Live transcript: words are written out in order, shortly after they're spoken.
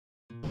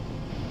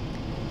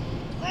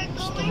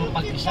Gusto mo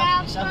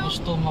pag-isa,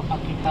 gusto mo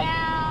pag-ipag.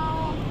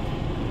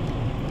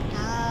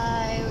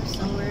 Hi,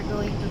 so we're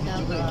going to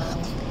Davao.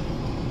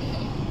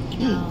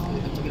 Now.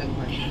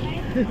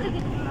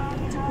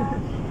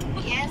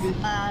 Yes,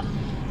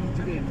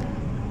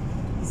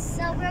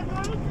 So we're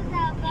going to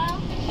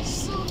Davao.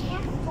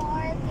 Super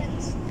far than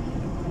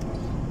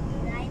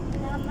right,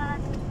 Mama?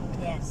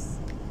 Yes.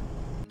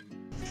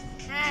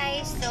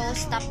 Hi, so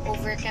stop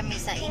over kami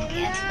sa Ink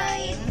and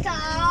Line to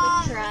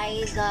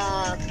try the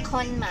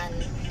conman.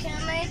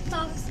 Can I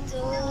talk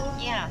to?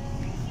 Yeah.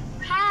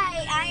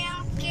 Hi, I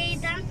am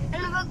Kaden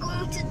and we're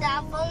going to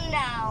Davao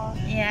now.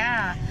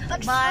 Yeah.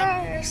 But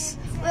first,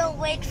 we'll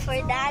wait for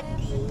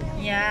Daddy.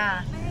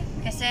 Yeah.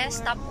 Kasi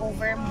stop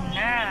over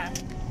muna.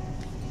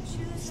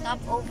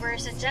 Stop over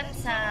sa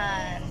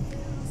Jansan.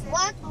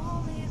 What?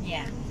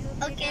 Yeah.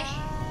 Okay.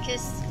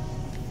 Because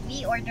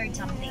we ordered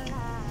something.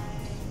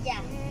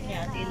 Yeah.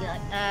 Yeah.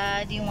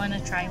 Do you want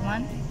to try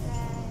one?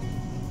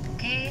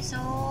 Okay, so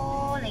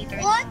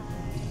later. What?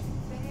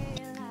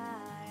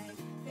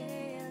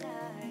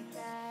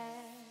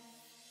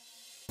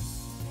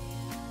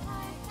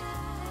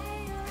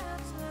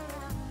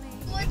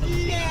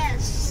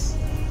 Goodness.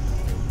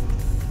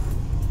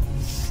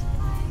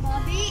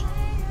 Bobby,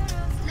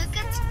 look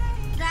at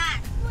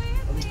that.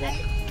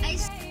 I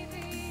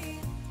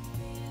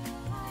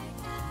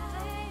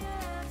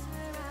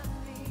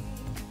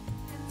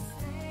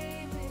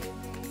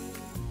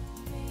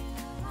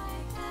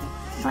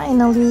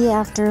Finally,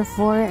 after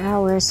 4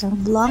 hours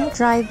of long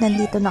drive,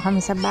 nandito na kami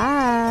sa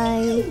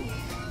bahay.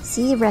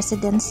 See,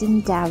 residence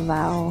in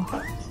Davao.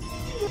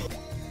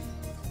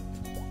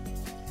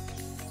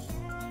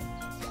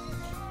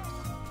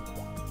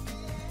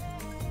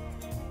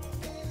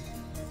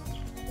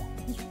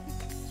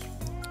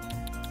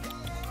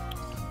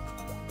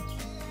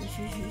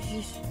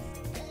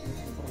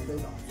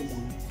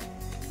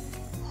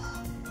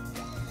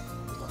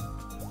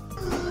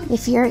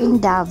 If you're in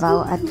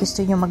Davao at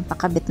gusto nyo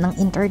magpakabit ng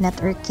internet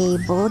or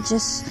cable,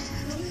 just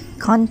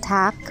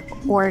contact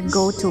or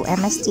go to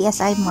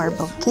MSTSI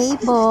Marble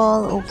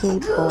Cable.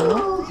 Okay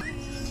po.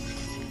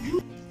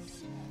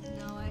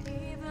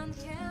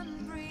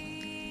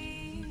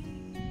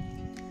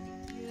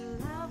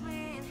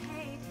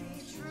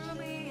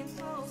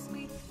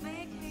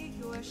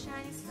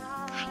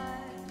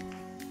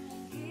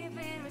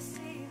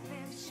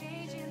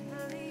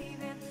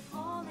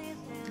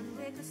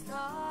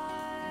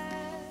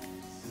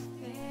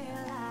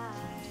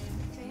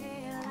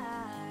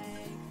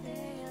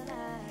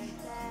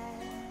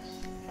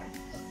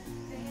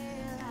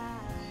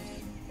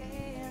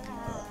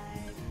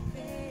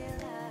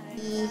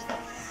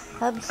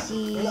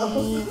 Hubsy.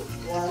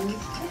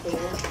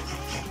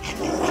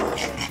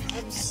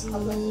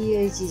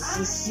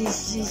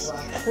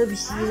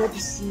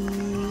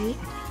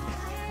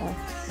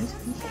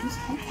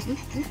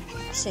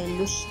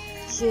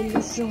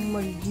 Selos yung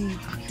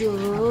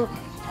maldito.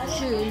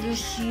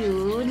 Selos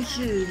yun.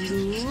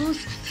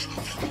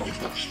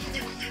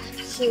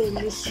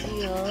 Selos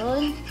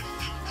yun.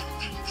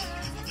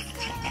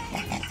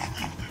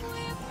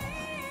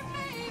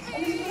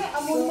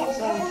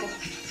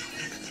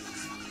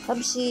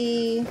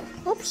 Hubsy.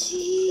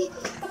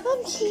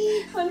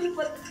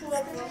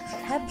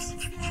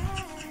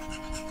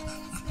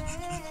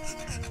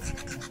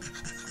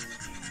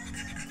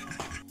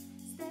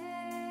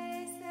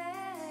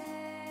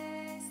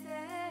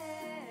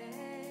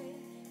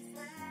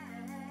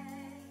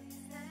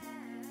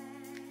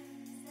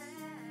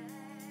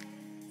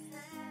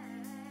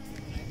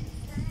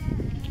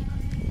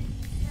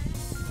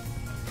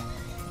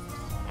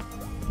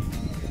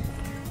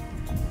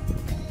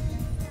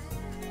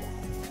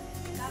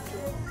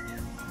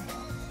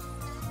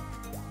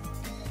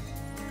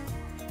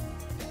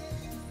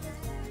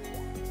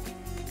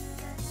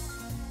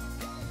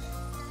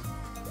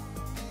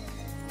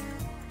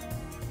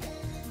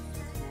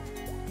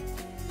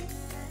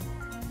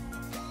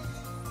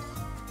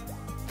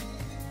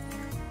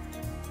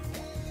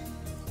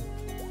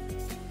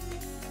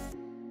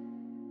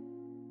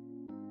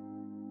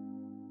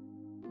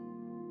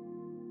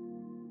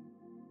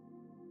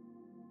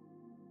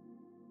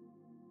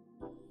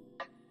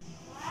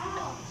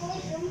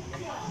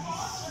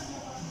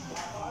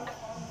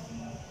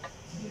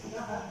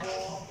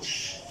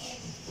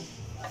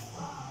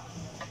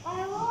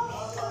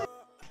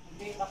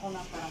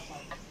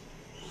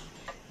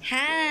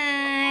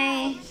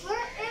 Hi!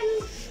 We're in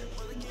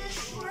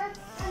this work.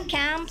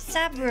 Camp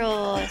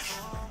Sabros.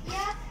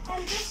 Yeah,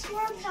 and this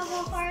one have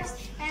a horse,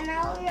 and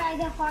I'll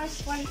ride a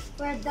horse when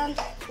we're done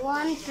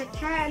one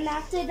picture, and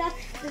after that,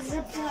 the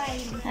zip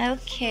line.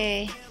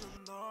 Okay.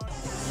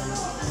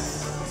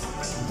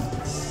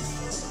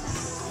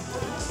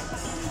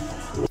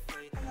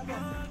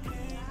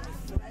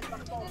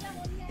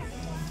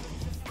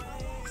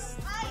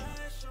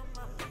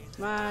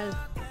 Mal.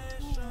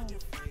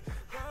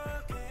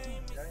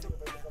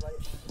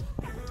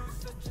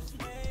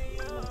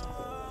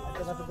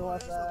 Ito matutuwa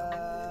sa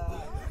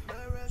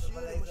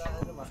balay sa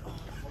ano ma.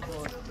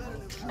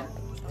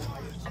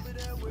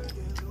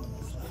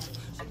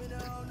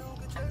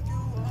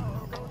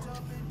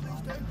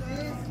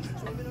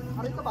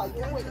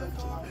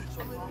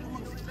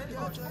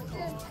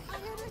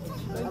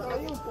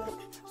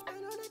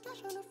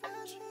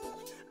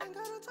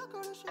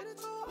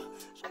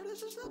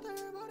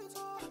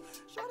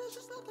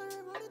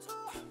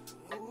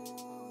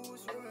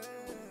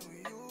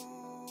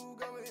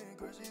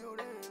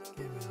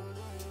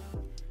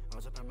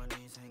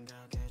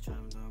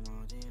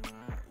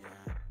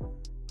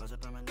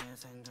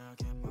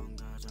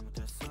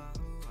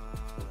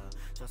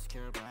 Just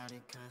care about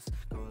it cause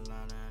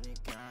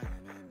곤란하니까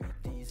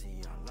애매해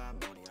easy 알람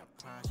머리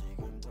아파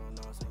지금도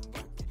너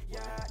생각해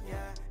Yeah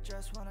yeah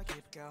just wanna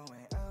keep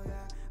going Oh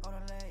yeah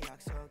오늘의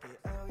약속이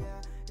Oh yeah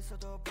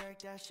있어도 break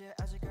that shit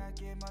아직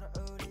갈길 멀어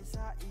우리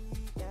사이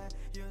Yeah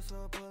you're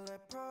so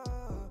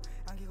bulletproof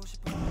안기고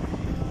싶어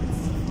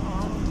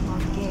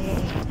Okay.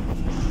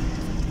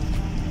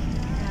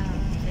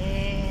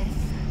 Grabe.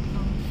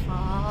 Ang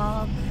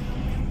fog.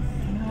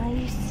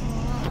 Nice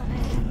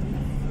one.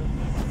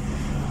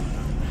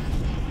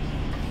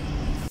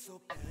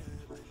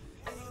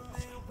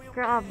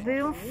 Grabe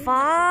yung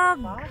fog.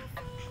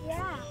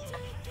 Yeah.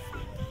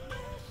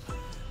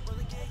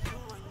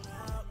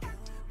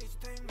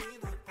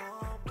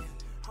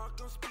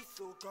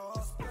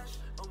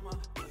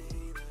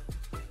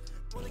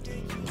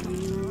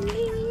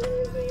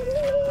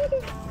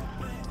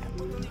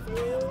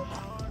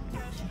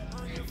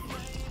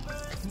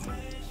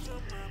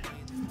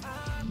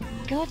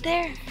 Go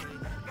there.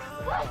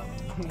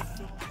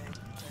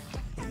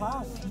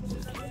 Wow.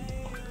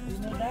 You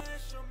know that?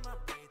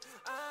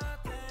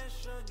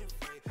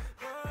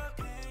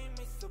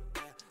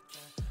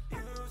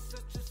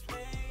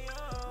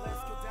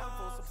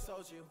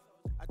 You.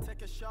 I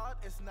take a shot,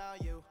 it's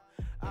not you.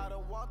 I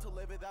don't want to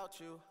live without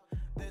you.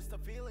 There's the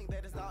feeling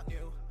that is not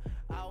new.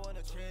 I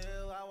wanna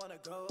chill, I wanna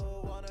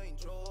go, wanna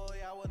enjoy,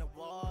 I wanna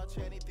watch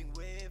anything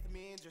with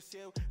me, just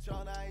you.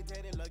 전화에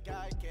데리러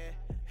갈게.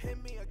 Hit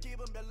me a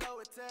기분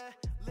별로일 때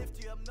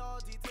Lift you up 너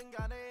어디든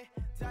간에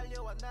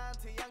달려와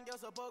나한테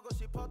안겨서 보고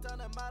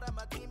싶었다는 말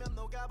한마디면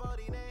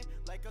녹아버리네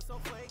Like a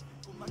snowflake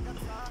꿈만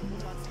같아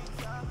나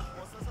진짜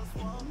웃어서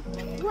swam.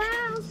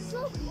 Wow,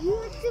 so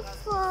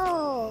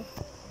beautiful.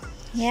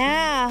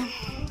 Yeah.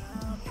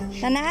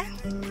 Sana?